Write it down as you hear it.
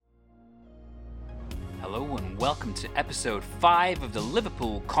Hello and welcome to episode 5 of the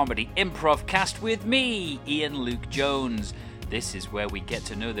Liverpool Comedy Improv Cast with me, Ian Luke Jones. This is where we get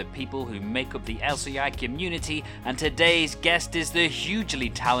to know the people who make up the LCI community, and today's guest is the hugely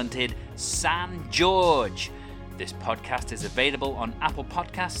talented San George. This podcast is available on Apple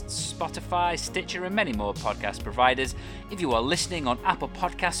Podcasts, Spotify, Stitcher, and many more podcast providers. If you are listening on Apple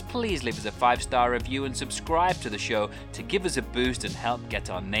Podcasts, please leave us a 5-star review and subscribe to the show to give us a boost and help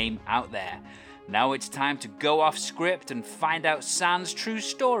get our name out there. Now it's time to go off script and find out San's true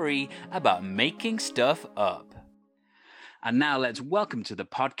story about making stuff up. And now let's welcome to the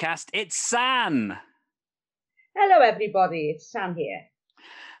podcast, it's San! Hello everybody, it's San here.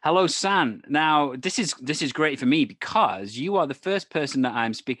 Hello, San. Now, this is great for me because you are the first person that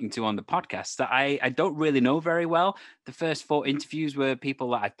I'm speaking to on the podcast that I don't really know very well. The first 4 interviews were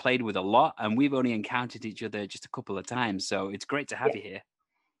people that I've played with a lot, and we've only encountered each other just a couple of times. So it's great to have you here.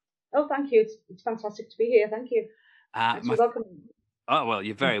 Oh, thank you. It's fantastic to be here. Thank you. Welcome. Oh, well,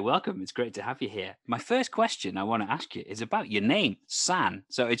 you're very welcome. It's great to have you here. My first question I want to ask you is about your name, San.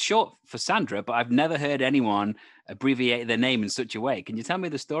 So it's short for Sandra, but I've never heard anyone abbreviate their name in such a way. Can you tell me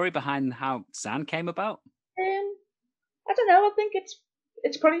the story behind how San came about? I don't know. I think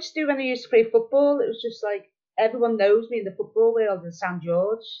it's probably to do when I used to play football. It was just like everyone knows me in the football world as San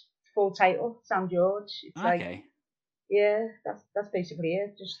George. Full title, San George. It's okay. Yeah, that's basically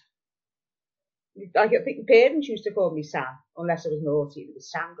it. Just I think parents used to call me Sam, unless I was naughty. It was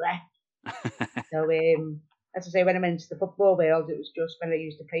Sandra. So, as I say, when I went into the football world, it was just when I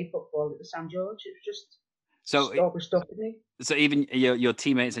used to play football, it was San George. It was just always stuck with me. So even your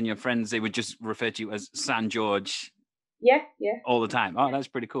teammates and your friends, they would just refer to you as San George. Yeah. All the time. Oh, that's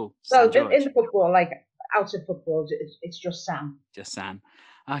pretty cool. So in the football, like out of football, it's just Sam. Just Sam.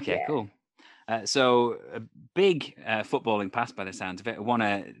 Okay, cool. So a big footballing past by the sounds of it. I want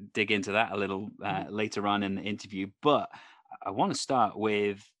to dig into that a little later on in the interview, but I want to start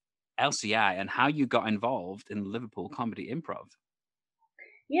with LCI and how you got involved in Liverpool Comedy Improv.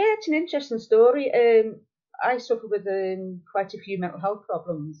 Yeah, it's an interesting story. I suffer with quite a few mental health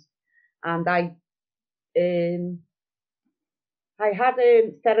problems, and I had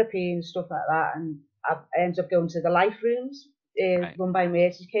therapy and stuff like that, and I ended up going to the Life Rooms. Run by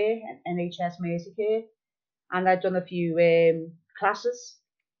Merseycare, NHS Merseycare, and I'd done a few classes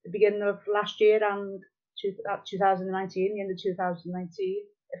at the beginning of last year and 2019, the end of 2019,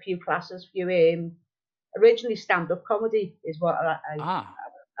 a few classes, originally stand-up comedy is what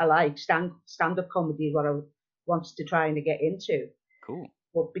I like. Stand-up comedy is what I wanted to try and get into. Cool.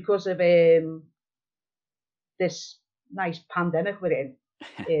 But because of this nice pandemic we're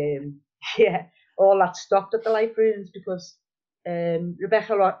in, all that stopped at the Life Rooms because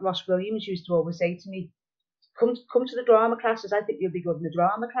Rebecca Ross Williams used to always say to me, come to the drama classes, I think you'll be good in the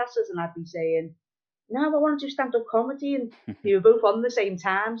drama classes, and I'd be saying, no, I want to do stand-up comedy, and we were both on the same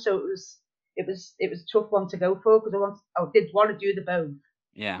time, so it was a tough one to go for, because I did want to do the both,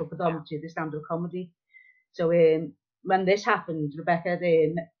 but predominantly the stand-up comedy. So when this happened, Rebecca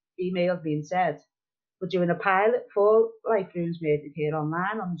emailed me and said, we're doing a pilot for Life Rooms Made here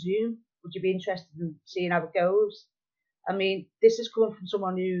online on Zoom, would you be interested in seeing how it goes? I mean, this is coming from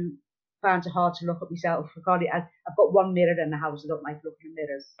someone who finds it hard to look at myself. I've got one mirror in the house. I don't like looking in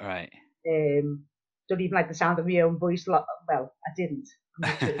mirrors. Right. Don't even like the sound of my own voice. Well, I didn't.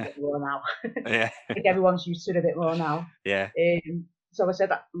 I'm used to it a bit more now. Yeah. I think everyone's used to it a bit more now. Yeah. So I said,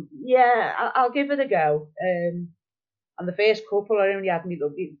 I'll give it a go. And the first couple, I only had my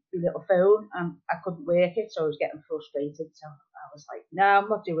little phone, and I couldn't work it, so I was getting frustrated. So I was like, no, I'm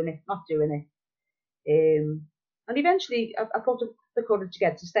not doing it. And eventually, I got the courage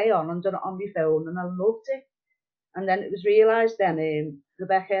to stay on and done it on my phone, and I loved it. And then it was realised then,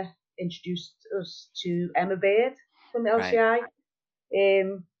 Rebecca introduced us to Emma Baird from the LCI.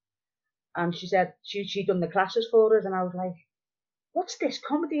 Right. And she said she'd done the classes for us, and I was like, what's this?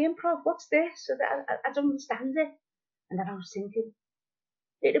 Comedy improv? What's this? I don't understand it. And then I was thinking,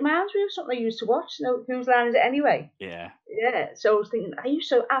 it reminds me of something I used to watch. Whose Line Is It Anyway? Yeah. Yeah. So I was thinking, I used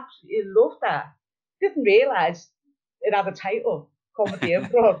to absolutely love that. Didn't realise it had a title, Comedy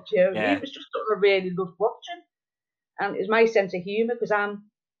Improv. It was just something I really loved watching, and it was my sense of humour, because I'm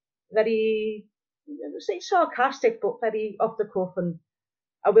very, say sarcastic, but very off the cuff, and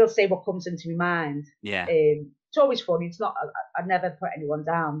I will say what comes into my mind. Yeah. It's always funny. It's not. I never put anyone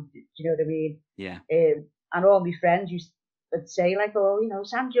down. Do you know what I mean? Yeah. And all my friends would say like, oh,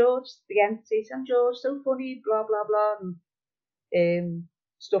 San George. Again, say San George, so funny, blah blah blah, and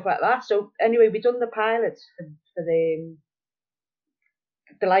stuff like that. So anyway, we done the pilot for the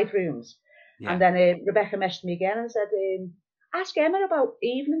Life Rooms, and then Rebecca messaged me again and said, ask Emma about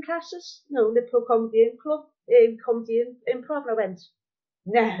evening classes, Liverpool Comedy Club, Comedy Improv. And I went,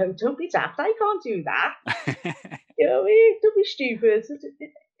 no, don't be daft, I can't do that. Don't be stupid.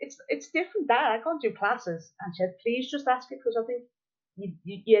 It's different that, I can't do classes. And she said, please just ask it, because I think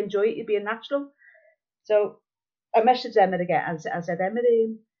you enjoy it, you'd be a natural. So I messaged Emma again and I said, Emma,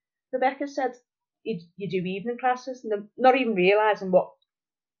 Rebecca said you do evening classes, and not even realising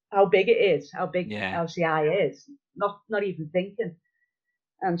how big it is, how big LCI is, not even thinking.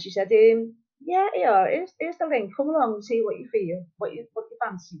 And she said, yeah, here's the link, come along and see what you feel, what you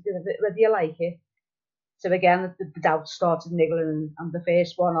fancy, whether you like it. So again, the doubt started niggling, and the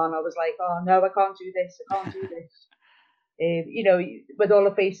first one on, I was like, oh no, I can't do this, when all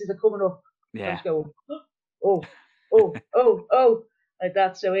the faces are coming up, I was going, oh, like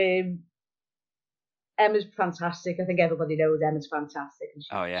that. So Emma's fantastic. I think everybody knows Emma's fantastic. And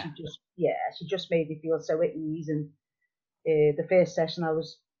she just made me feel so at ease. And the first session, I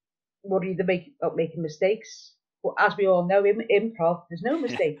was worried about making mistakes. But as we all know, in improv, there's no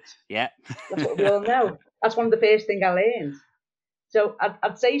mistakes. Yeah. That's what we all know. That's one of the first things I learned. So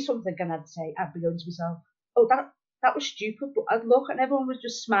I'd say something, and I'd be going to myself, oh, that was stupid. But I'd look, and everyone was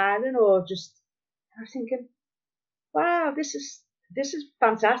just smiling, or just, I was thinking, wow, this is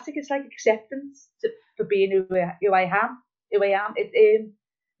fantastic. It's like acceptance for being who I am.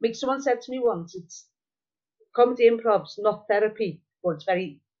 Someone said to me once, it's comedy improv's not therapy, but it's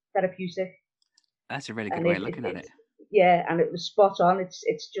very therapeutic. That's a really good way of looking at it. Yeah, and it was spot on. It's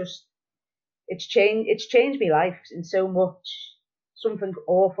changed my life in so much. Something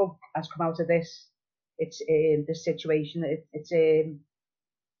awful has come out of this. It's this situation.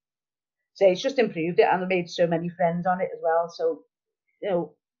 So it's just improved it, and I made so many friends on it as well. So,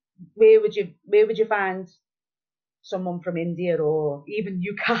 where would you find someone from India or even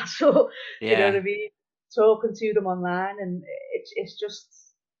Newcastle? Yeah. You know what I mean? Talking to them online, and it's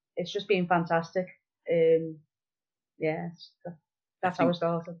just been fantastic. That's how I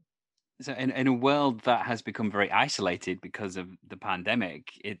started. So in a world that has become very isolated because of the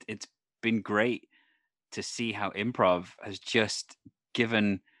pandemic, it's been great to see how improv has just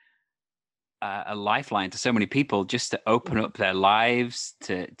given a lifeline to so many people, just to open up their lives,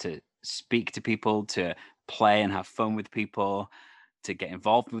 to speak to people, to play and have fun with people, to get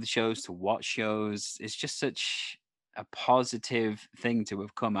involved with shows, to watch shows. It's just such a positive thing to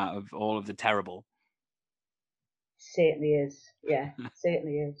have come out of all of the terrible. Certainly is. Yeah,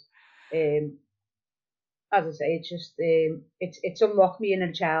 certainly is. As I say, it's just it's unlocked me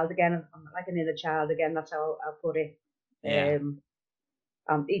inner child again. I'm like an inner child again. That's how I put it. Yeah.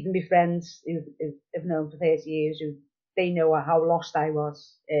 Even my friends who've known for 30 years, they know how lost I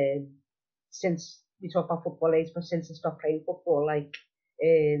was. Since we talk about football age, but since I stopped playing football,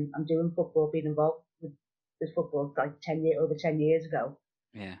 I'm doing football, being involved with football like over 10 years ago.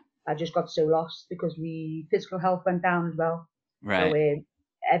 Yeah. I just got so lost because my physical health went down as well. Right. So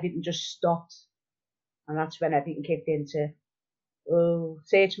everything just stopped, and that's when everything kicked into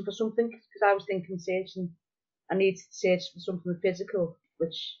searching for something, because I was thinking I need to search for something physical,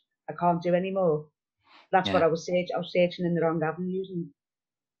 which I can't do anymore. That's what I was searching. I was searching in the wrong avenues, and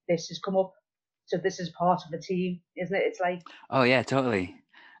this has come up. So this is part of a team, isn't it? It's like, oh yeah, totally.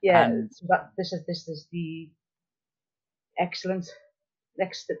 Yeah, so this is the excellent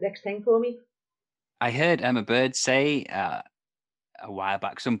next thing for me. I heard Emma Bird say a while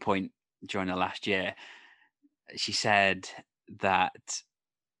back, some point during the last year, she said that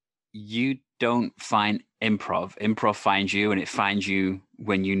you don't find improv finds you, and it finds you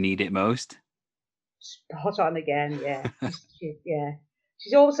when you need it most. Spot on again. Yeah.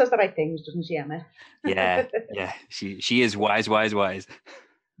 She always says the right things, doesn't she, Emma? Yeah. She is wise.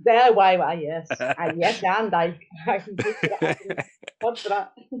 There, why, yes. Yes, and I can give that. What's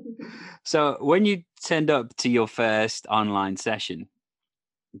that? So when you turned up to your first online session,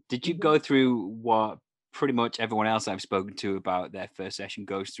 did you go through what pretty much everyone else I've spoken to about their first session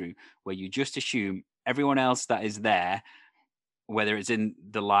goes through, where you just assume everyone else that is there, whether it's in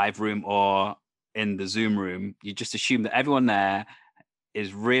the live room or in the Zoom room, you just assume that everyone there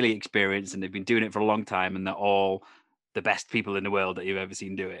is really experienced and they've been doing it for a long time, and they're all the best people in the world that you've ever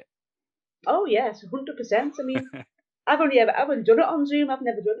seen do it? Oh yes, 100%. I mean, I've only done it on Zoom. I've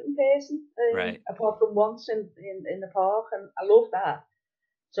never done it in person, right? Apart from once in the park, and I love that.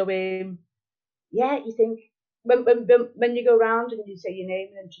 So you think when you go around and you say your name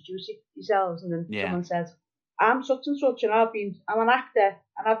and introduce yourselves, and then someone says, I'm such and such, and I'm an actor,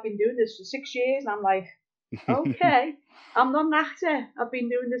 and I've been doing this for 6 years, and I'm like, okay, I'm not an actor. I've been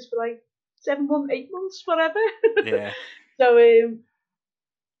doing this for like 7 months, 8 months, whatever. Yeah. So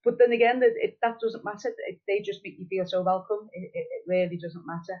But then again, that doesn't matter. They just make you feel so welcome. It really doesn't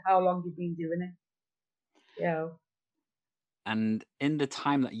matter how long you've been doing it. And in the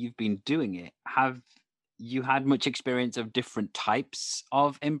time that you've been doing it, have you had much experience of different types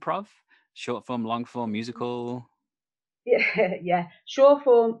of improv? Short form, long form, musical? Yeah. Short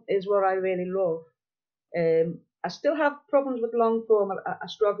form is what I really love. I still have problems with long form. I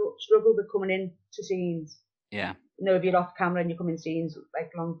struggle with coming into scenes. Yeah. If you're off camera and you come in scenes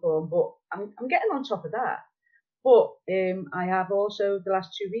like long form, but I'm getting on top of that. But I have also the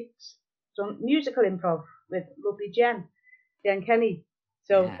last 2 weeks done musical improv with lovely Jen Kenny.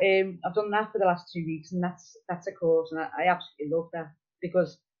 So I've done that for the last 2 weeks, and that's a course, and I absolutely love that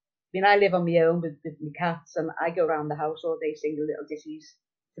because I live on my own with my cats, and I go around the house all day singing little ditties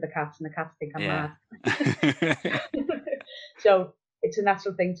to the cats, and the cats think I'm mad. So it's a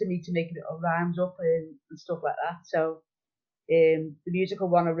natural thing to me to make little rhymes up and stuff like that. So the musical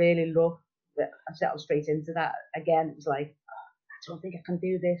one I really love. I settled straight into that. Again, it was like, I don't think I can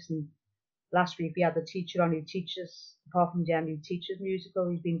do this. And last week we had a teacher on who teaches, apart from Jen, who teaches musical.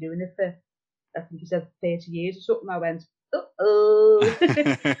 He's been doing it for, I think he said 30 years or something. I went, but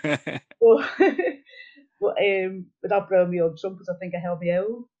without blowing my own trumpet, I think I held my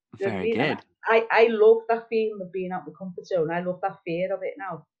own. Very good. I love that feeling of being out of the comfort zone. I love that fear of it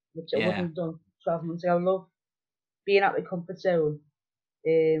now, which I wouldn't have done 12 months ago. I love being out of the comfort zone.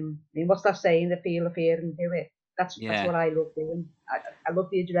 What's that saying? The feel of fear and do it. That's what I love doing. I love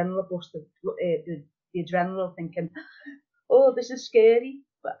the adrenaline boost, the adrenaline thinking, oh, this is scary.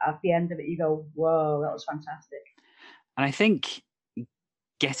 But at the end of it, you go, whoa, that was fantastic. And I think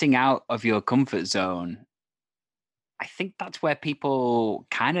getting out of your comfort zone, I think that's where people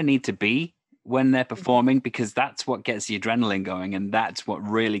kind of need to be when they're performing, because that's what gets the adrenaline going, and that's what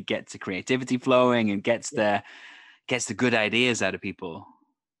really gets the creativity flowing and gets the good ideas out of people.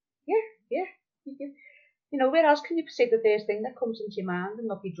 Yeah. Where else can you say the first thing that comes into your mind and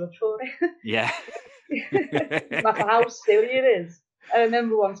not be judged for it? Yeah. No matter how silly it is. I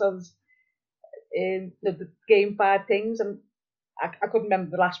remember once I was in the game 5 things, and I couldn't remember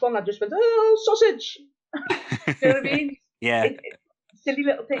the last one. I just went, oh, sausage. Do you know what I mean? Yeah. Silly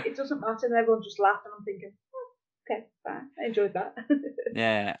little thing. It doesn't matter, and everyone just laughed, and I'm thinking, okay, fine. I enjoyed that.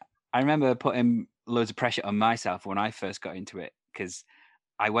 Yeah. I remember putting loads of pressure on myself when I first got into it, because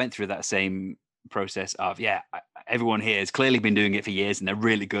I went through that same process of, everyone here has clearly been doing it for years and they're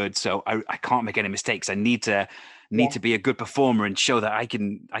really good, so I can't make any mistakes. I need to be a good performer and show that I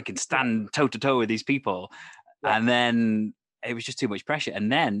can stand toe to toe with these people. And then it was just too much pressure.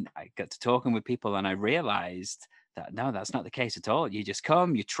 And then I got to talking with people and I realized that no, that's not the case at all. You just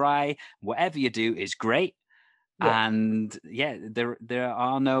come, you try, whatever you do is great. And there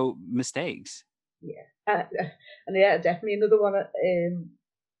are no mistakes. And definitely another one.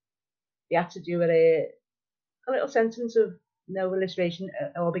 You had to do a little sentence of no illustration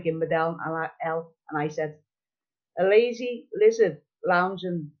or begin with L, and I said, a lazy lizard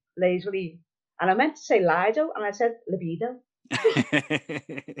lounging lazily, and I meant to say lido, and I said libido.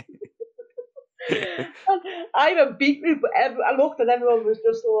 I'm a beetroot, but I looked and everyone was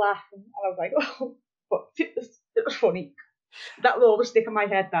just laughing, and I was like, oh, but it was funny. That will always stick in my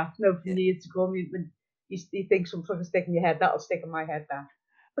head. That for years to come, when you think something will stick in your head, that'll stick in my head. That.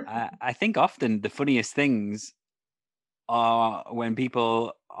 I think often the funniest things are when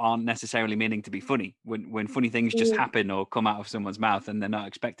people aren't necessarily meaning to be funny. When funny things just happen or come out of someone's mouth and they're not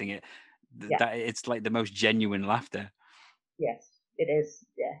expecting it. That it's like the most genuine laughter. Yes, it is.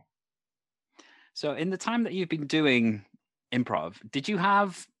 Yeah. So in the time that you've been doing improv, did you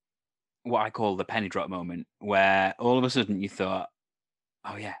have what I call the penny drop moment, where all of a sudden you thought,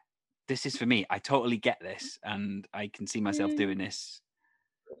 oh yeah, this is for me. I totally get this and I can see myself doing this?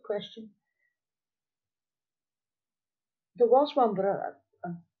 Good question. There was one, but I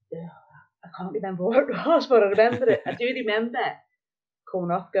can't remember what it was, but I remember it. I do remember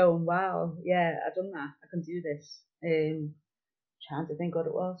coming off going, wow, yeah, I've done that. I can do this. Trying to think what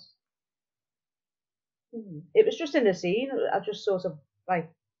it was. It was just in the scene. I just sort of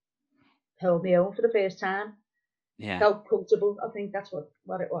like held my own for the first time. Yeah. Felt comfortable. I think that's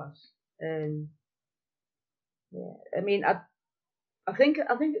what it was. I mean, I think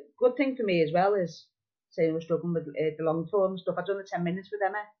a good thing for me as well is saying we're struggling with the long form stuff. I've done the 10 minutes with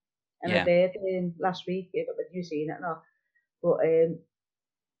Emma and her birthday last week. But you seen it now? But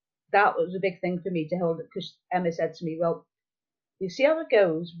that was a big thing for me to hold it, because Emma said to me, well, you see how it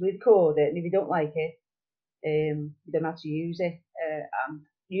goes, we record it, and if you don't like it, you don't have to use it. And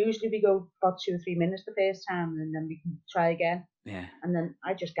usually we go about 2 or 3 minutes the first time, and then we can try again. Yeah. And then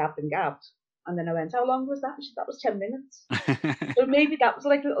I just gabbed and gabbed. And then I went, how long was that? And she said, that was 10 minutes. So maybe that was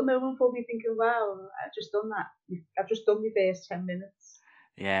like a little moment for me thinking, wow, I've just done that. I've just done my first 10 minutes.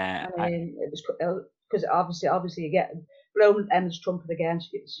 Yeah. And it was because obviously you get blowing Emma's trumpet again.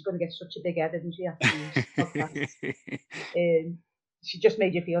 She's going to get such a big head, isn't she? After these podcasts. She just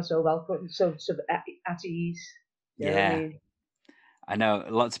made you feel so welcome, so at ease. You know what I mean? I know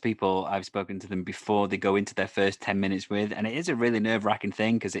lots of people, I've spoken to them before they go into their first 10 minutes with, and it is a really nerve-wracking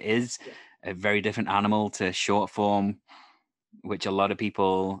thing because it is a very different animal to short form, which a lot of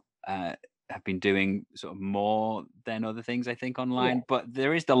people have been doing sort of more than other things, I think, online. Yeah. But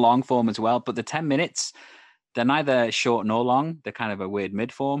there is the long form as well. But the 10 minutes, they're neither short nor long. They're kind of a weird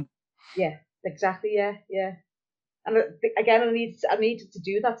mid form. Yeah, exactly. Yeah. And again, I needed to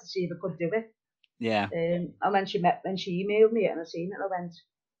do that to see if I could do it. Yeah. And when she emailed me and I seen it, I went,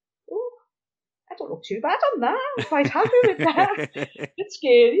 oh, I don't look too bad on that. I'm quite happy with that. It's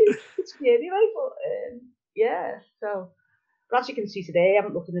scary, like, but yeah. So, but as you can see today, I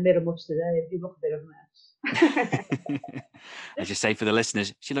haven't looked in the mirror much today. You look a bit of a mess. I just say for the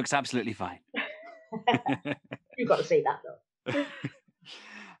listeners, she looks absolutely fine. You've got to say that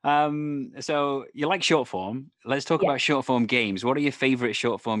though. So you like short form. Let's talk about short form games. What are your favorite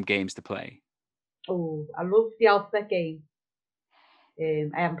short form games to play? Oh, I love the alphabet game. I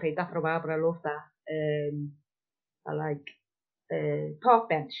haven't played that for a while, but I love that. I like Park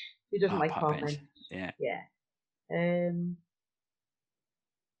Bench. Who doesn't like Park Bench? Yeah.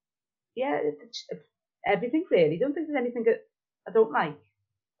 Yeah, it's everything really. I don't think there's anything that I don't like.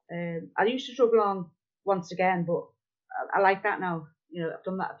 I used to struggle on Once Again, but I like that now. You know, I've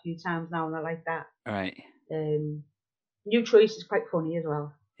done that a few times now, and I like that. All right. New Choice is quite funny as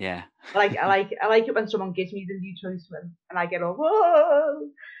well. Yeah. I like it when someone gives me the new choice and I get all whoa,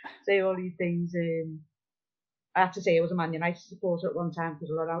 say all these things. I have to say I was a Man United supporter at one time because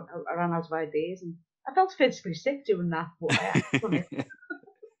I ran out of ideas and I felt physically sick doing that, but I acted on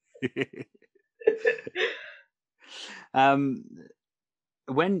it.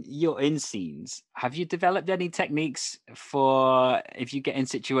 When you're in scenes, have you developed any techniques for if you get in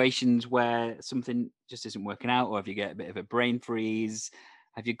situations where something just isn't working out, or if you get a bit of a brain freeze?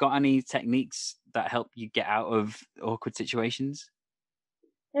 Have you got any techniques that help you get out of awkward situations?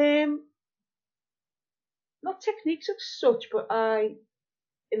 Not techniques of such, but I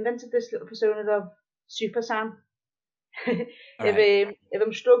invented this little persona of Super Sam. If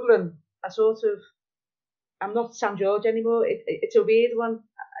I'm struggling, I'm not Sam George anymore. It's a weird one.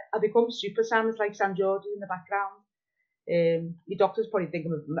 I become Super Sam. It's like Sam George in the background. Your doctors probably think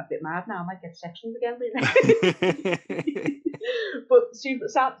I'm a bit mad now. I might get sections again. But Super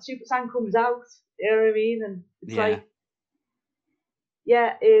Sam comes out. You know what I mean? And it's like,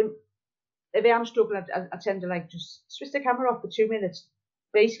 if I am struggling, I tend to like just switch the camera off for 2 minutes.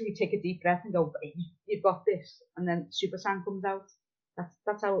 Basically, take a deep breath and go, "You've got this," and then Super Sam comes out.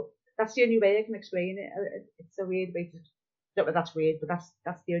 That's how. That's the only way I can explain it. It's a weird way to. Not that that's weird, but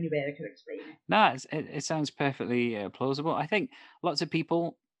that's the only way I can explain it. No, it sounds perfectly plausible. I think lots of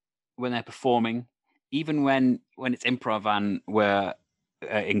people, when they're performing, even when it's improv and we're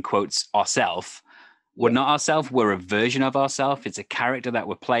in quotes ourself, we're not ourself. We're a version of ourself. It's a character that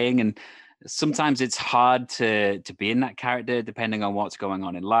we're playing, and sometimes it's hard to be in that character depending on what's going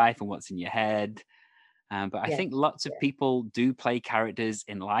on in life and what's in your head. But I think lots of people do play characters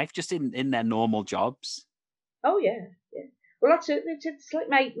in life, just in their normal jobs. Oh yeah. Well, that's it. It's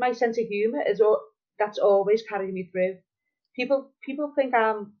like my sense of humour that's always carried me through. People think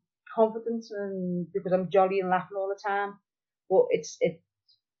I'm confident and because I'm jolly and laughing all the time, but it's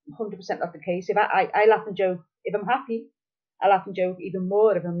 100% not the case. If I laugh and joke, if I'm happy, I laugh and joke even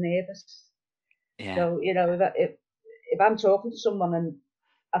more if I'm nervous. Yeah. So you know, if I'm talking to someone and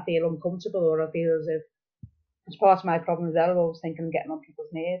I feel uncomfortable or I feel as if it's part of my problem as well, I always think I'm getting on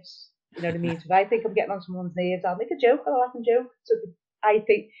people's nerves. You know what I mean? So if I think I'm getting on someone's nerves, I'll make a joke, I'll laugh and joke. So I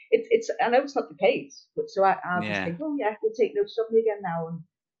think it's I know it's not the case, but so I'll just think, oh yeah, we'll take notes of me again now, and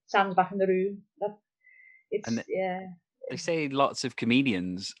Sam's back in the room. They say lots of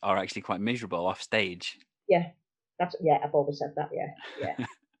comedians are actually quite miserable off stage. Yeah, I've always said that.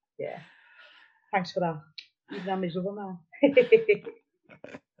 Yeah. Thanks for that. Even I'm miserable now.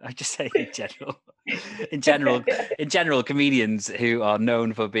 I just say in general, comedians who are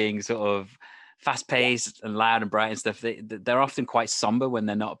known for being sort of fast-paced and loud and bright and stuff, they're often quite somber when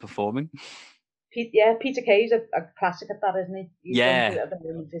they're not performing. Peter Kay's a classic at that, isn't he? He's yeah.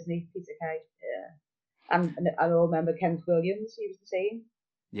 Disney, Peter Kay. Yeah. And I remember Kenneth Williams, he was the same.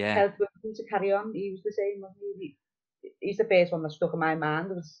 Yeah. Kenneth Williams to Carry On, he was the same. He's the first one that stuck in my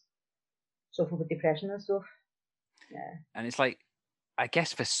mind. It was suffering with depression and stuff. Yeah. And it's like, I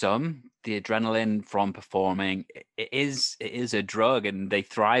guess for some, the adrenaline from performing it is a drug, and they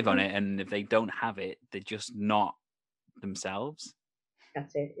thrive on it. And if they don't have it, they're just not themselves.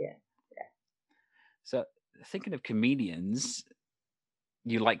 That's it. Yeah. So thinking of comedians,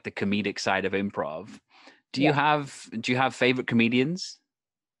 you like the comedic side of improv. Do you Yeah. have favorite comedians?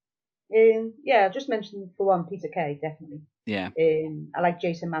 Yeah. I just mentioned for one, Peter Kay, definitely. Yeah. I like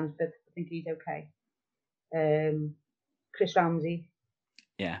Jason Manford. I think he's okay. Chris Ramsey.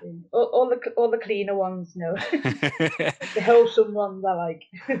 Yeah. All the cleaner ones, no. The wholesome ones I like.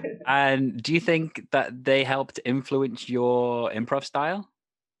 And do you think that they helped influence your improv style?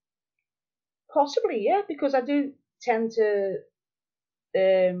 Possibly, yeah, because I do tend to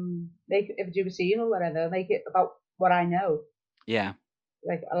make it, if I do a scene or whatever, make it about what I know. Yeah.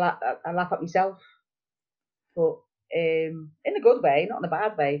 Like I laugh at myself, but in a good way, not in a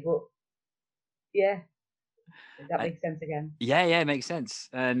bad way. But yeah, if that Uh, makes sense again. yeah, it makes sense.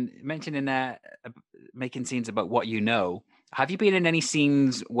 And mentioning making scenes about what you know. Have you been in any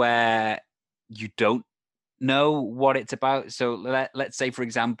scenes where you don't know what it's about? So let's say, for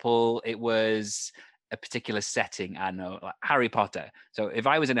example, it was a particular setting. I don't know, like Harry Potter. So if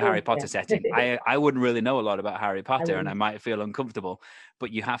I was in a Harry Oh Potter yeah, setting, I wouldn't really know a lot about Harry I Potter, and I wouldn't. might feel uncomfortable.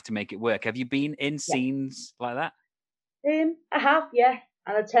 But you have to make it work. Have you been in Yeah, scenes like that? I have, yeah,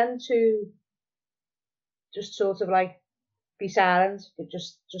 and I tend to just sort of like be silent, but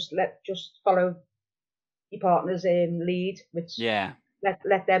just follow your partner's lead, which Yeah,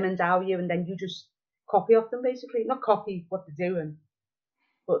 let them endow you, and then you just copy off them basically. Not copy what they're doing,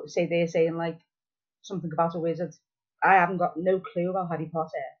 but say they're saying like something about a wizard. I haven't got no clue about Harry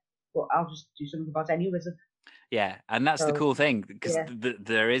Potter, but I'll just do something about any wizard. yeah, and that's the So cool thing, because yeah,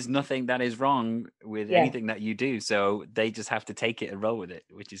 there is nothing that is wrong with yeah, anything that you do. So they just have to take it and roll with it,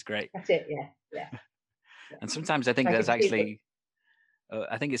 which is great. that's it. Yeah, yeah, yeah. And sometimes I think Like that's if people, actually,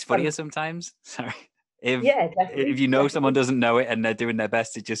 I think it's funnier well, sometimes. Sorry, if yeah, if definitely, you know someone definitely, doesn't know it and they're doing their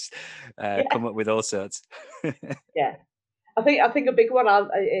best to just yeah, come up with all sorts. yeah. I think a big one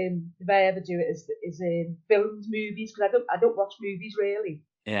if I ever do it is films, movies, because I don't watch movies really.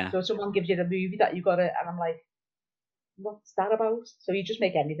 Yeah, So if someone gives you the movie that you got it, and I'm like, what's that about? So you just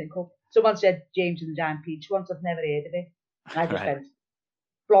make anything up. Someone said James and the Giant Peach once. I've never heard of it, and I just right. went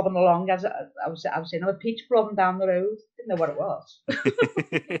blobbing along as I was saying, I'm a peach blobbing down the road. Didn't know what it was.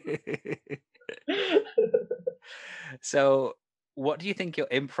 So, what do you think your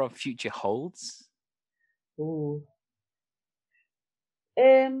improv future holds? Ooh.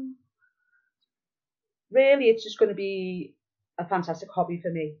 Um, Really, it's just going to be a fantastic hobby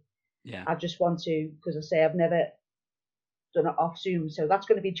for me. Yeah, I just want to, because I say I've never done it off Zoom, so that's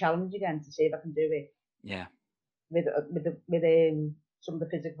going to be a challenge again to see if I can do it yeah, with some of the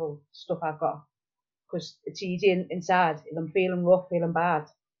physical stuff I've got. Because it's easy inside. If I'm feeling rough, feeling bad,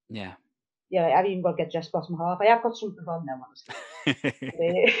 yeah. yeah, I've even got to get dressed bottom half. I have got something on now, honestly.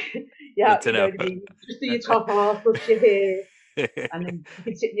 Yeah, Good to you know know. what I mean. Just do your top half, brush your hair, and then you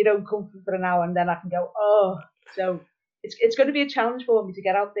can sit in your own comfort for an hour, and then I can go, oh. So it's going to be a challenge for me to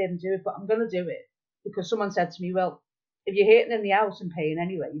get out there and do it, but I'm going to do it because someone said to me, well, if you're hating in the house and paying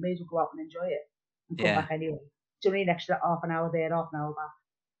anyway, you may as well go out and enjoy it and come Yeah, back anyway. It's only an extra half an hour there, half an hour back.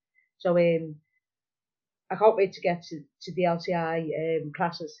 So I can't wait to get to the LCI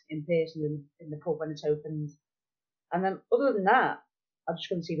classes in person in the pub when it's opened. And then other than that, I'm just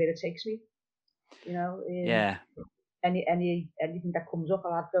going to see where it takes me. You know, yeah. anything that comes up,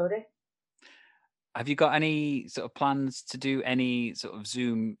 I'll have go at it. Have you got any sort of plans to do any sort of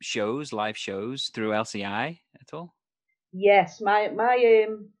Zoom shows, live shows through LCI at all? Yes, my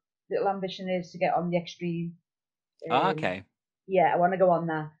little ambition is to get on the extreme. Oh, Um, okay. yeah, I want to go on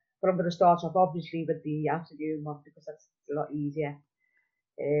that, but I'm going to start off obviously with the afternoon one because that's a lot easier.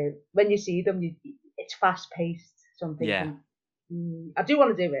 When you see them, it's fast paced. So I'm Yeah. thinking, I do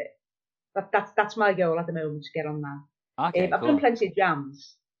want to do it. That's my goal at the moment to get on that. Okay, I've done cool. plenty of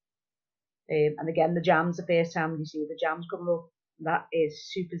jams, and again the jams the first time you see the jams coming up, that is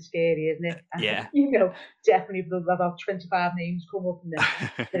super scary, isn't it? Yeah. Definitely about 25 names come up and then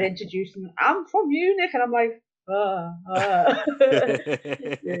they're introducing. I'm from Munich, and I'm like,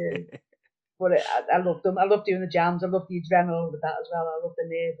 yeah. But I love them. I love doing the jams. I love the adrenaline with that as well. I love the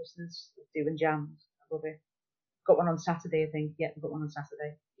nervousness of doing jams. I love it. Got one on Saturday, I think. Yeah, we've got one on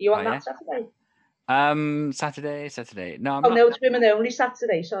Saturday. Are you Oh on yeah. that Saturday? Saturday. No, I'm Oh not. no, it's women only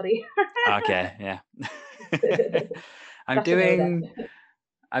Saturday. Sorry. Okay, yeah. I'm That's a no then. doing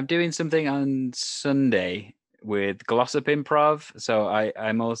I'm doing something on Sunday with Glossop Improv. So I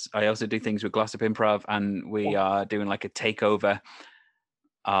also do things with Glossop Improv, and we Yeah. are doing like a takeover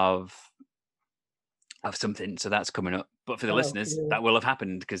of of something. So that's coming up. But for the Oh, listeners, cool. that will have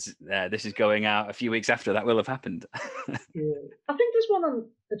happened because this is going out a few weeks after that will have happened. Cool. I think there's one on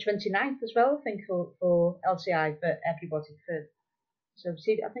the 29th as well, I think, for LCI for everybody. So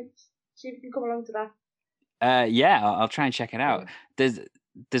see if you can come along to that. Yeah, I'll try and check it out.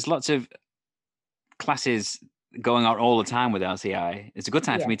 There's lots of classes going on all the time with LCI. It's a good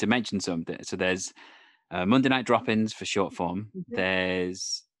time for me to mention something. So there's Monday night drop-ins for short form. Mm-hmm.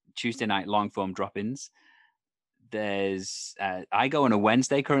 There's Tuesday night long form drop-ins. There's I go on a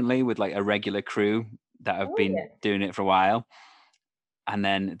Wednesday currently with like a regular crew that have been doing it for a while. And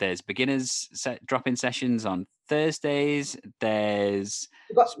then there's beginners drop-in sessions on Thursdays.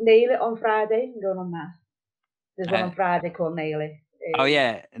 You've got Nail It on Friday. I'm going on that. There's one on Friday called Nail It. Oh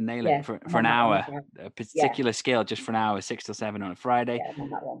yeah, Nail It for an hour. A particular scale just for an hour, 6 till 7 on a Friday. Yeah, I'm on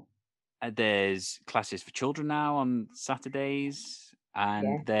that one. There's classes for children now on Saturdays.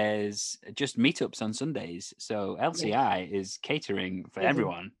 And there's just meetups on Sundays. So LCI is catering for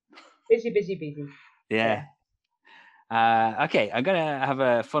everyone. Busy. Yeah. Okay, I'm going to have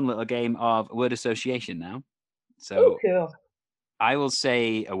a fun little game of word association now. So cool. I will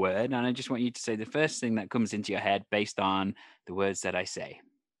say a word, and I just want you to say the first thing that comes into your head based on the words that I say.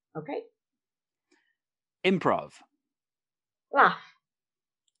 Okay. Improv. Laugh.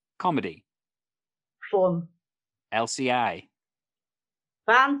 Comedy. Fun. LCI.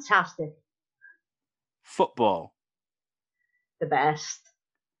 Fantastic. Football. The best.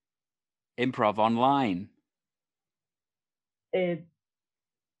 Improv online.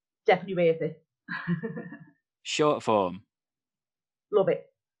 Definitely worth it. Short form. Love it.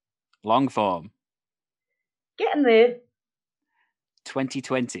 Long form. Getting there.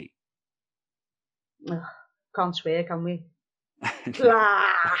 2020. Can't swear, can we?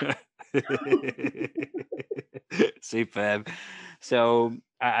 Superb. So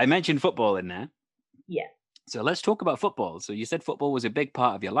I mentioned football in there. Yeah. So let's talk about football. So you said football was a big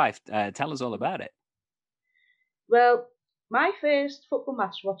part of your life. Tell us all about it. Well, my first football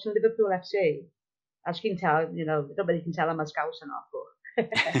match watching Liverpool FC, as you can tell, nobody can tell I'm a Scouse or not, but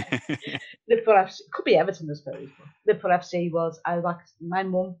Liverpool FC, could be Everton, I suppose. But Liverpool FC was, I was in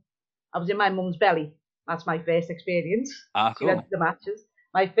my mum's belly. That's my first experience. Cool. She went to the matches.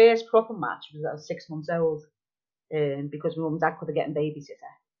 My first proper match was I was 6 months old, because my mum and dad couldn't get a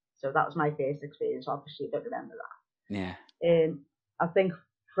babysitter. So that was my first experience. Obviously, I don't remember that. Yeah. I think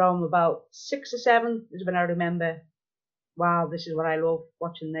from about 6 or 7 is when I remember, wow, this is what I love,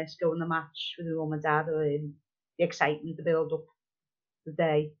 watching this, going to the match with my mum and dad, and the excitement, the build up, the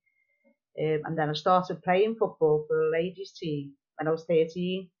day. And then I started playing football for the ladies team when I was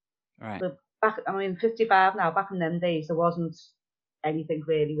 13. Right. But I'm 55 now. Back in them days, there wasn't anything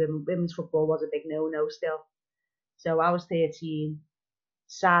really. Women's football was a big no-no still. So I was 13,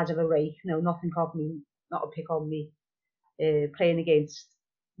 size of a rake, nothing of me, not a pick on me, playing against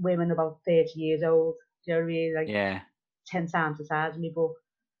women about 30 years old. Do you know what I mean? Like 10 times the size of me, but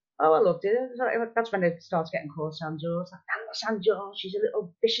I loved it. That's when I started getting called Sam Jones. Like, Sam Jones, she's a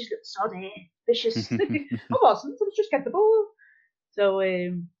little vicious little sod here. Vicious. I wasn't. I was just get the ball. So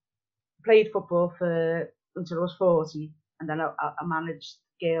played football until I was 40, and then I managed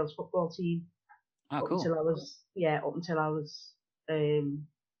girls' football team. Oh, cool. Up until I was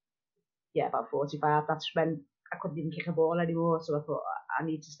about 45. That's when I couldn't even kick a ball anymore. So I thought I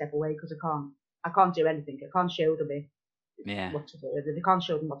need to step away because I can't do anything. I can't show them what to do. They can't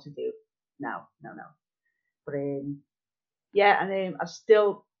show them what to do. No. But and I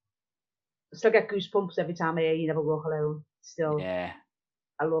still get goosebumps every time I hear You Never Walk Alone. Still, I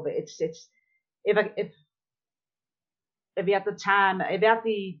love it. It's if you had the time, if you had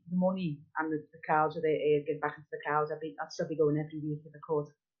the money and the crowds, get back into the crowds, I'd still be going every week if I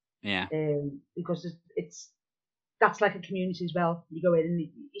could. Yeah. Because that's like a community as well. You go in and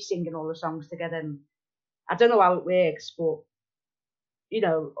you're singing all the songs together. And I don't know how it works, but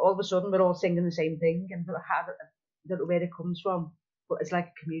all of a sudden we're all singing the same thing, and I don't know where it comes from, but it's like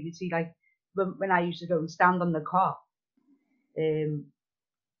a community. Like when I used to go and stand on the cop, you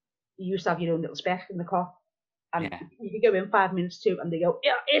used to have your own little spec in the cop. And you could go in 5 minutes too, and they go,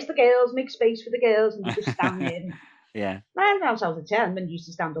 yeah, here's the girls, make space for the girls, and you just stand there. 9 times out of 10, when you used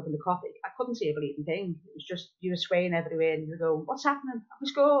to stand up in the coffee, I couldn't see a bleeding thing. It was just, you were swaying everywhere, and you were going, what's happening? Have we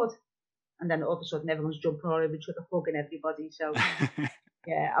scored? And then all of a sudden, everyone's jumping all over each other, hugging everybody. So,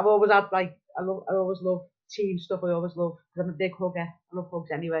 I've always had, I always love team stuff. I always love, because I'm a big hugger. I love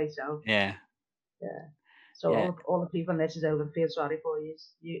hugs anyway, so. Yeah. So all the people in this is over, feel sorry for you.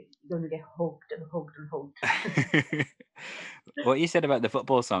 You're going to get hugged and hugged and hugged. What you said about the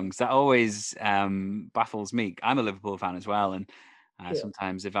football songs, that always baffles me. I'm a Liverpool fan as well, and Yeah.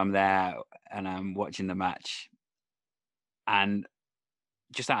 Sometimes if I'm there and I'm watching the match, and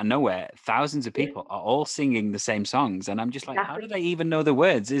just out of nowhere, thousands of people are all singing the same songs, and I'm just like, how Exactly. do they even know the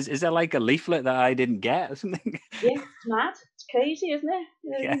words? Is there like a leaflet that I didn't get or something? Yeah, it's mad. It's crazy, isn't it?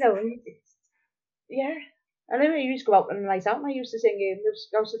 Yeah, Yeah. I remember I used to go out on a night out and I used to sing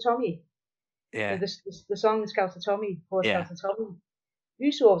Scouts of Tommy. yeah, The song Scouts of Tommy, Poor yeah. Scouts of Tommy. We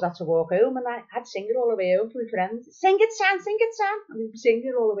used to always have to walk home and I'd sing it all the way home to my friends. Sing it, Sam. And we'd be singing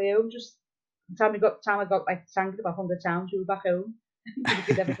it all the way home. Just the time I got like sang it about 100 times, we were back home. We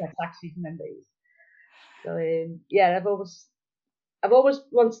could never get taxis in them days. So yeah, I've always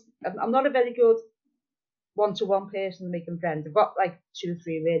wanted. I'm not a very good one-to-one person making friends. I've got like 2 or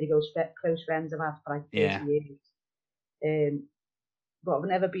 3 really close friends I've had for like 30 Yeah. years. But I've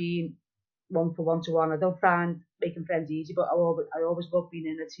never been one-to-one. I don't find making friends easy, but I always love being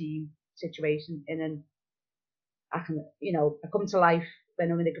in a team situation. I can, I come to life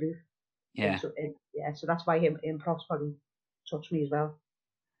when I'm in a group. Yeah. So that's why improv's probably touched me as well.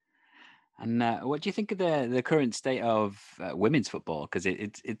 And what do you think of the current state of women's football? Because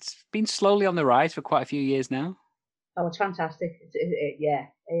it's been slowly on the rise for quite a few years now. Oh, it's fantastic. Yeah.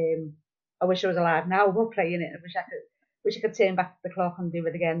 I wish I was alive now. We're playing it. I wish I could turn back the clock and do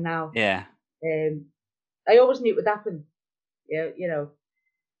it again now. Yeah. I always knew it would happen.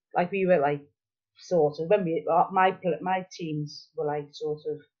 Like we were like sort of when my teams were like sort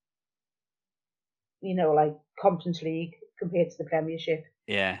of like Conference League compared to the Premiership.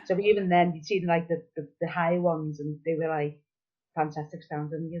 Yeah. So even then you'd see like the high ones and they were like fantastic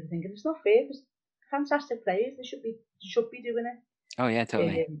standard and you're thinking it's not fair because fantastic players they should be doing it. Oh yeah,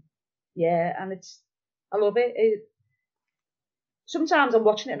 totally. Yeah, and I love it. Sometimes I'm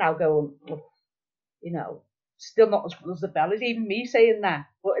watching it now going, still not as good as the fellas. Even me saying that,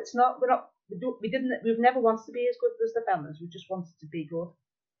 but it's not. We've never wanted to be as good as the fellas. We just wanted to be good.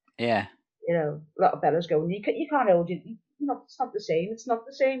 Yeah. A lot of fellas going, you can't hold it. It's not the same. It's not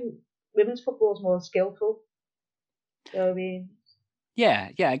the same. Women's football is more skillful. So I mean, Yeah,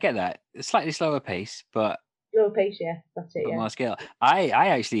 I get that. A slightly slower pace, but low pace. Yeah, that's it. but Yeah, more skill. I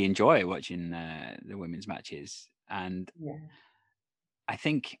actually enjoy watching the women's matches, and yeah, I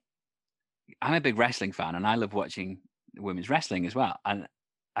think I'm a big wrestling fan, and I love watching women's wrestling as well. And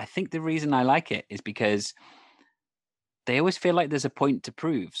I think the reason I like it is because they always feel like there's a point to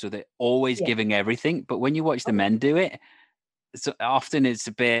prove, so they're always yeah. giving everything. But when you watch the Oh, men do it, so often it's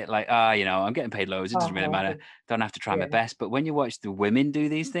a bit like, I'm getting paid loads. It doesn't really matter. Don't have to try my yeah, best. But when you watch the women do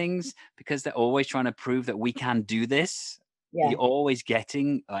these things, because they're always trying to prove that we can do this, yeah. you're always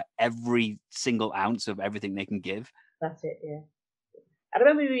getting like every single ounce of everything they can give. That's it. Yeah. I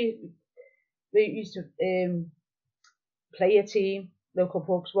remember we used to play a team, local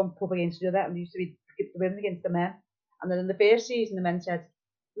pubs, one pub against the other, and we used to be the women against the men. And then in the first season, the men said,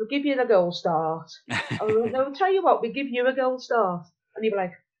 "We'll give you the goal start." I was like, "No, I'll tell you what, we give you a goal start." And you were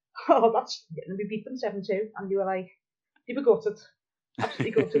like, "Oh, that's..." And we beat them 7-2, and you were like, "You were gutted,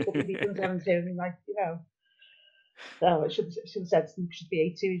 absolutely gutted, but we beat them 7-2." And like, no, it should have said it should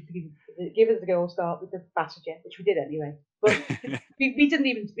be 8-2. Give it the goal start with the battered you, which we did anyway. But we didn't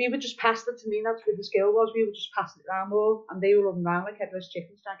even. We were just passed it to me. That's where the skill was. We were just passing it around more, and they were running around like headless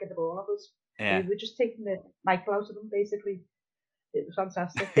chickens trying to get the ball off us. Yeah. We were just taking the Michael out of them, basically. It was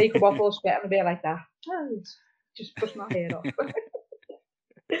fantastic. They come off all sweat and a bit like that. Oh, just brush my hair off.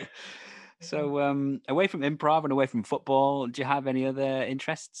 So, away from improv and away from football, do you have any other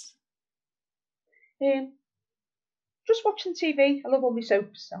interests? Just watching TV. I love all my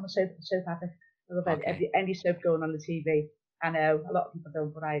soaps. I'm a soap addict. I love any soap going on the TV. I know a lot of people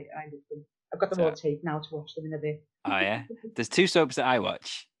don't, but I love them. I've got them all taped now to watch them in a bit. Oh yeah, there's 2 soaps that I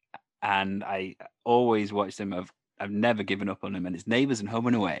watch, and I always watch them. I've never given up on them, and it's Neighbours and Home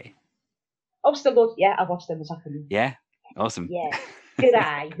and Away. Oh, still good. Yeah, I watched them this afternoon. Yeah, awesome. Yeah. Good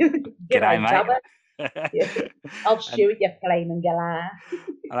eye. Good eye, mate. Yeah. I'll shoot you flaming galah.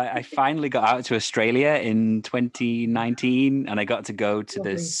 I finally got out to Australia in 2019, and I got to go to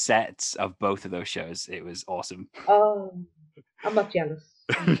the sets of both of those shows. It was awesome. Oh, I'm not jealous.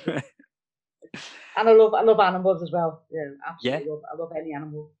 And I love animals as well. Yeah, absolutely. Yeah. I love any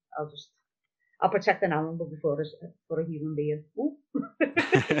animal. I'll protect an animal before a human being.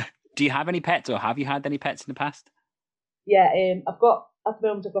 Do you have any pets, or have you had any pets in the past? Yeah, at the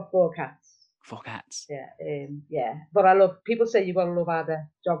moment I've got 4 cats. 4 cats. Yeah, yeah. But I love. People say you've got to love either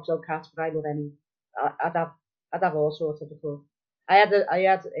dogs or cats, but I love any. I'd have all sorts of the fun. I had a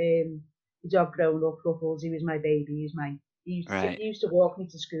dog growing up, Ruffles. He was my baby. He used to walk me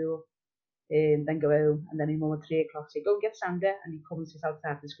to school, then go home, and then his mum at 3 o'clock say, "Go and get Sandra," and he'd come and sit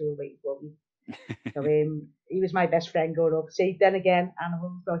outside the school waiting for me. So he was my best friend growing up. See, then again,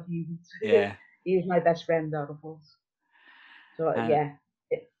 animals, not humans. Yeah. He was my best friend out of us. So And yeah,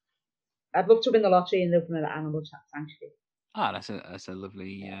 I'd love to win the lottery and open an animal sanctuary. that's a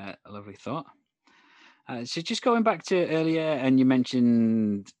lovely thought. So just going back to earlier, and you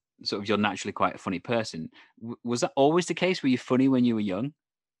mentioned sort of you're naturally quite a funny person. Was that always the case? Were you funny when you were young?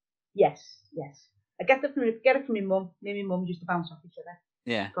 Yes, yes. I get it from my mum. Me and my mum used to bounce off each other.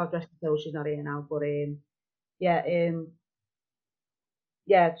 Yeah. God rest her soul, she's not here now. But yeah,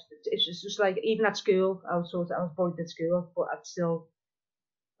 yeah. It's just like even at school, I was bullied at school, but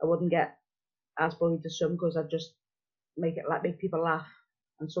I wouldn't get as bullied as some because I'd just make people laugh,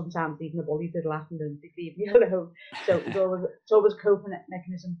 and sometimes even the bullies did laugh and then they'd leave me alone. So it's always a coping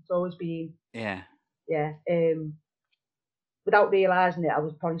mechanism. It's always been Yeah. yeah. Without realising it, I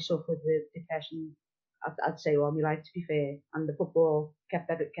was probably suffered with depression. I'd say all my life, to be fair, and the football kept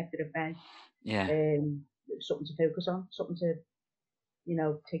it at bay. Yeah. Something to focus on, something to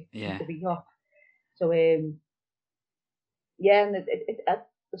take the week off. So yeah, and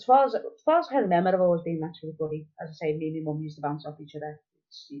as far as I can remember, I've always been naturally funny. As I say, me and my mum used to bounce off each other.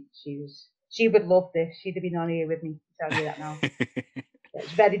 She would love this. She'd have been on here with me. I'll tell you that now.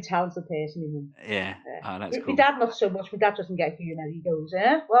 It's a very talented person, my mum. Yeah. Oh, that's cool. My dad not so much. My dad doesn't get humour. He goes,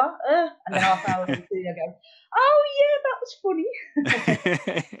 what? And then half an hour later, I go, oh yeah, that was funny.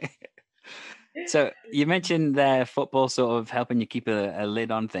 So you mentioned football sort of helping you keep a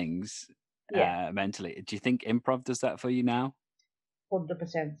lid on things mentally. Do you think improv does that for you now?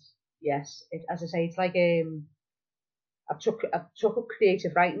 100%. Yes. As I say, it's like I took up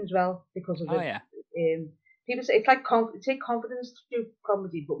creative writing as well because of it. Yeah. People say it's like take confidence through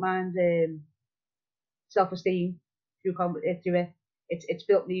comedy, but mine's self-esteem through it. It's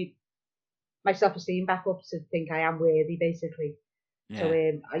built my self-esteem back up to think I am worthy, basically. Yeah. So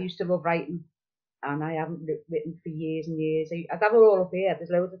I used to love writing, and I haven't written for years and years. I'd have it all up here.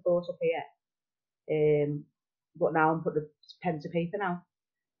 There's loads of thoughts up here. But now I'm putting the pen to paper now.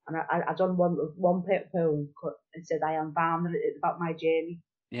 And I done one poem and said I am bound about my journey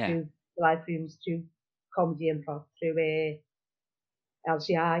through the life rooms, through comedy improv, through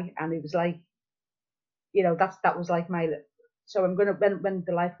LCI, and it was like, that was like my. So I'm gonna when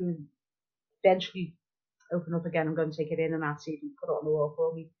the life room eventually open up again, I'm going to take it in and see if you can put it on the wall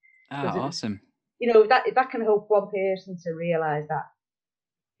for me. Oh, awesome! That can help one person to realise that,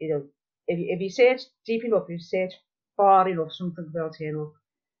 if you search deep enough, if you search far enough, something will turn up.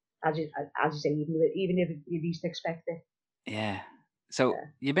 As you say, even if you least expect it. Yeah. So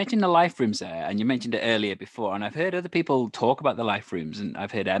you mentioned the life rooms there, and you mentioned it earlier before, and I've heard other people talk about the life rooms, and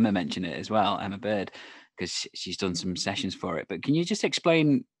I've heard Emma mention it as well, Emma Bird, because she's done some sessions for it. But can you just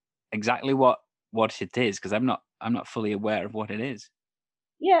explain exactly what it is? Because I'm not fully aware of what it is.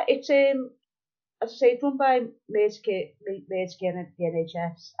 Yeah, it's as I say, it's run by Mersey and the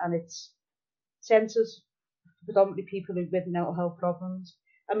NHS, and it's centres predominantly people with mental health problems.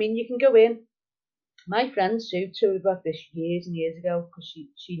 I mean, you can go in. My friend Sue told about this years and years ago because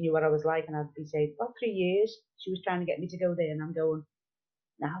she knew what I was like, and I'd be saying, about 3 years, she was trying to get me to go there, and I'm going,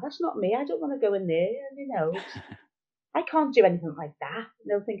 no, that's not me. I don't want to go in there. And, I can't do anything like that.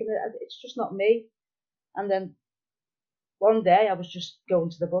 Thinking that it's just not me. And then one day I was just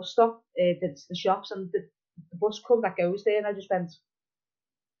going to the bus stop, the shops, and the bus club that goes there, and I just went,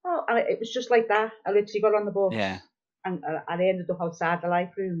 oh, and it was just like that. I literally got on the bus. Yeah. And I ended up outside the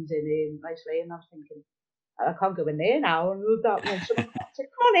life rooms in Nice Lane, and I was thinking, I can't go in there now. And someone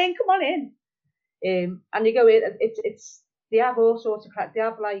said, come on in. And you go in, they have all sorts of, they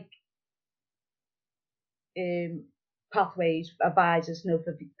have like pathways, advisors,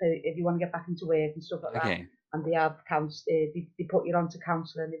 for if you want to get back into work and stuff like that. And they have they put you onto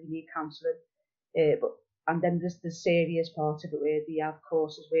counselling if you need counselling. And then there's the serious part of it where they have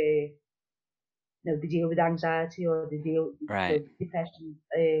courses where they deal with anxiety or they deal with depression,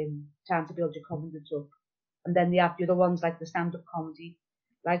 trying to build your confidence up. And then they have the other ones like the stand-up comedy,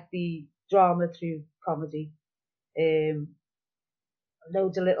 like the drama through comedy.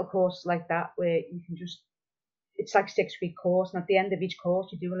 Loads of little courses like that where you can it's like 6-week course, and at the end of each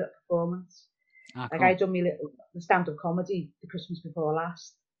course you do a little performance. Like I done the stand-up comedy the Christmas before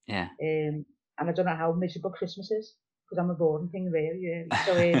last. Yeah. And I don't know how miserable Christmas is because I'm a boring thing really.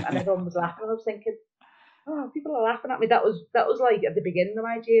 So and everyone was laughing. I was thinking, oh, people are laughing at me. That was like at the beginning of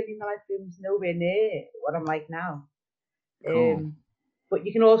my journey in the life room, nowhere near what I'm like now. Cool. But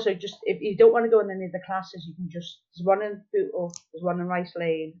you can also just, if you don't want to go in any of the classes, you can there's one in Bootle, there's one in Rice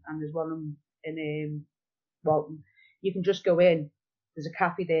Lane, and there's one in Walton. You can just go in. There's a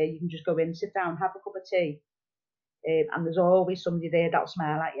cafe there. You can just go in, sit down, have a cup of tea, and there's always somebody there that'll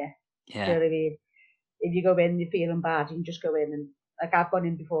smile at you. Yeah. Do you know what I mean? If you go in, you're feeling bad, you can just go in and, like, I've gone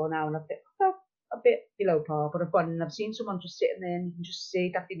in before now and I've been a bit below par, but I've gone in and I've seen someone just sitting there and you can just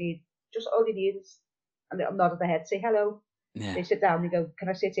see that they need, just all they need is a little nod of the head, say hello. Yeah. They sit down, they go, can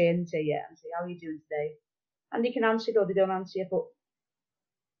I sit in? And say, yeah, and say, how are you doing today? And they can answer it or they don't answer it, but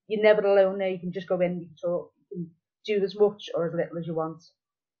you're never alone there. You can just go in, you can talk, you can do as much or as little as you want.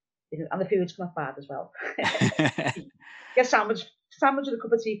 And the food's not bad as well. Get sandwich with a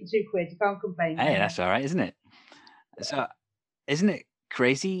cup of tea for £2. You can't complain. Hey, that's all right, isn't it? So, isn't it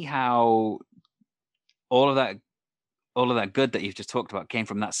crazy how all of that good that you've just talked about came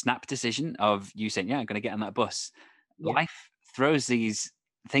from that snap decision of you saying, yeah, I'm going to get on that bus. Yeah. Life throws these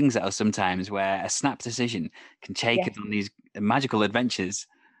things at us sometimes where a snap decision can take it on these magical adventures.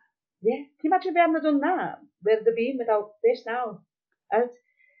 Yeah. Can you imagine if I hadn't done that? Where would they been without this now?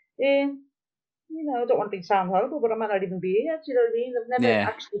 You know, I don't want to sound horrible, but I might not even be here. Do you know what I mean? I've never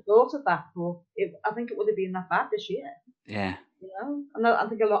actually thought of that, but I think it would have been that bad this year. Yeah. You know, and I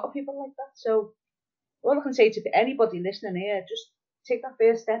think a lot of people like that. So all I can say to anybody listening here, just take that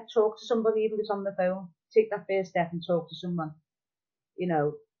first step, talk to somebody, even if it's on the phone. Take that first step and talk to someone. You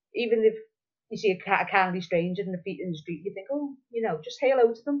know, even if you see a kindly stranger in the street, you think, oh, you know, just say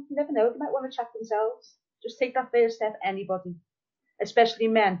hello to them. You never know, they might want to chat themselves. Just take that first step, anybody. Especially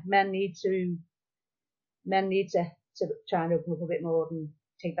men. Men need to try and open up a bit more and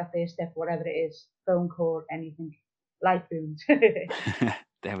take that first step, whatever it is. Phone call, anything. Life rooms.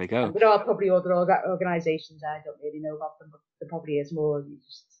 There we go. And there are probably other organisations, I don't really know about them, but there probably is more.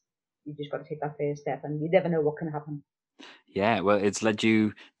 You just got to take that first step, and you never know what can happen. Yeah, well, it's led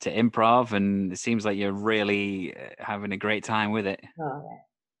you to improv, and it seems like you're really having a great time with it. Oh, yeah.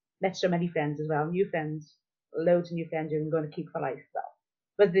 Met so many friends as well, new friends, loads of new friends who I'm going to keep for life.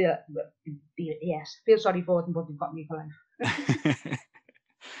 But yes, feel sorry for them, but they've got me for life.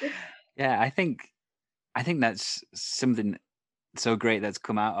 Yeah, I think that's something so great that's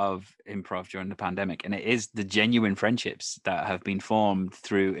come out of improv during the pandemic, and it is the genuine friendships that have been formed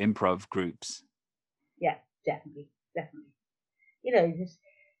through improv groups. Yeah, definitely. You know,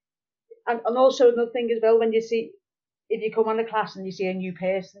 and also another thing as well, when you see, if you come on a class and you see a new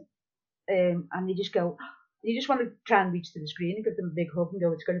person, and you just go, you just want to try and reach to the screen and give them a big hug and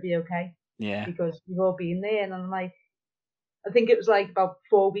go, it's going to be okay. Yeah. Because we've all been there, and I'm like, I think it was like about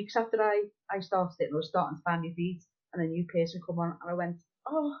 4 weeks after I started it, and I was starting to find my feet, and a new person come on, and I went,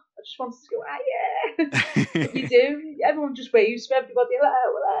 oh, I just wanted to go, yeah. But you do. Everyone just waves for everybody,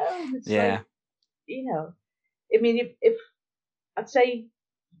 hello. And it's like, you know, I mean, if I'd say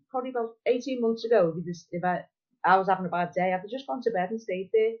probably about 18 months ago, if I was having a bad day, I'd have just gone to bed and stayed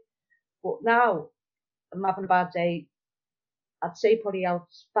there. But now I'm having a bad day. I'd say probably 5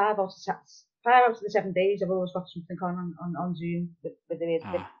 out of the 7 days, I've always got something on Zoom with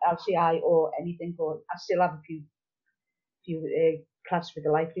LCI or anything. But I still have a few classes with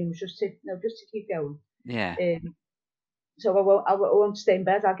the life rooms just to keep going. Yeah. So I won't stay in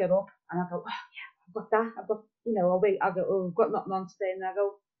bed. I'll get up and I'll go, oh, yeah, I've got that. I've got, I'll wait. I'll go, oh, I've got nothing on today. And I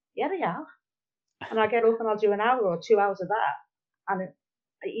go, yeah, I have. And I get up and I'll do an hour or 2 hours of that. And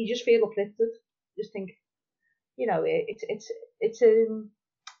you just feel uplifted. Just think, it's a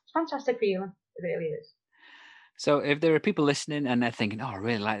fantastic feeling. It really is. So if there are people listening and they're thinking, oh, I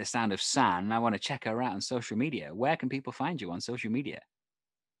really like the sound of San, and I want to check her out on social media, where can people find you on social media?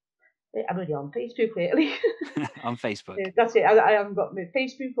 I'm really on Facebook, really. On Facebook. That's it. I haven't got my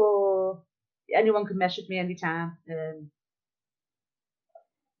Facebook, or anyone can message me anytime. The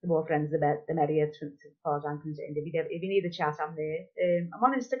more friends, the merrier, as far as I'm concerned. If you need a chat, I'm there. I'm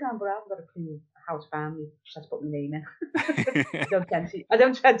on Instagram, but I haven't got a clue how to find me. Just have to put my name in. I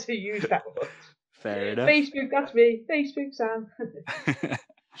don't tend to use that much. Fair enough. Facebook, that's me. Facebook, Sam.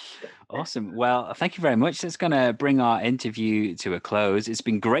 Awesome. Well, thank you very much. That's going to bring our interview to a close. It's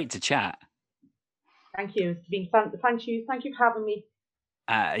been great to chat. Thank you. It's been fun. Thank you for having me.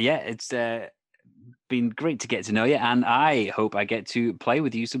 Yeah, it's been great to get to know you, and I hope I get to play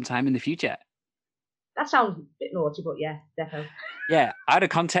with you sometime in the future. That sounds a bit naughty, but yeah, definitely. Yeah, out of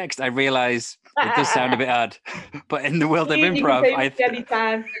context, I realise it does sound a bit odd, but in the world of improv,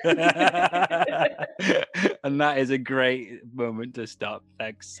 anytime. And that is a great moment to stop.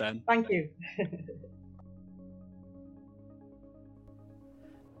 Thanks, San. Thank you.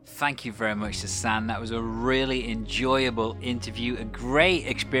 Thank you very much, Susanne. That was a really enjoyable interview, a great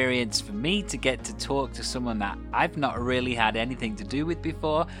experience for me to get to talk to someone that I've not really had anything to do with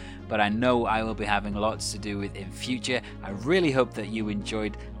before, but I know I will be having lots to do with in future. I really hope that you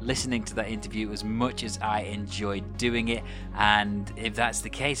enjoyed listening to that interview as much as I enjoyed doing it, and if that's the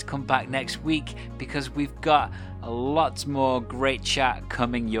case, come back next week because we've got lots more great chat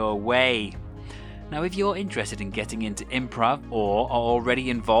coming your way. Now, if you're interested in getting into improv or are already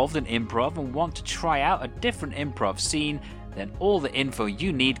involved in improv and want to try out a different improv scene, then all the info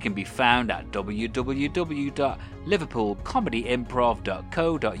you need can be found at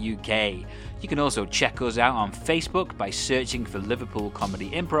www.liverpoolcomedyimprov.co.uk. You can also check us out on Facebook by searching for Liverpool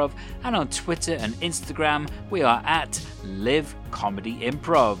Comedy Improv, and on Twitter and Instagram we are at Live Comedy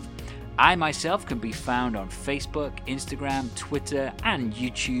Improv. I myself can be found on Facebook, Instagram, Twitter and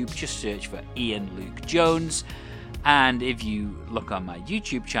YouTube. Just search for Ian Luke Jones. And if you look on my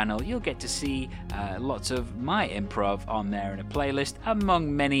YouTube channel, you'll get to see lots of my improv on there in a playlist,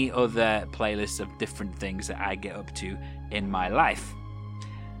 among many other playlists of different things that I get up to in my life.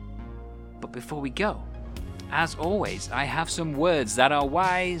 But before we go, as always, I have some words that are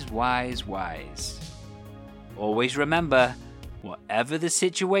wise, wise, wise. Always remember, whatever the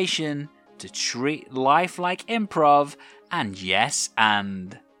situation, to treat life like improv, and yes,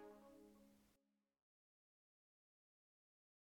 and...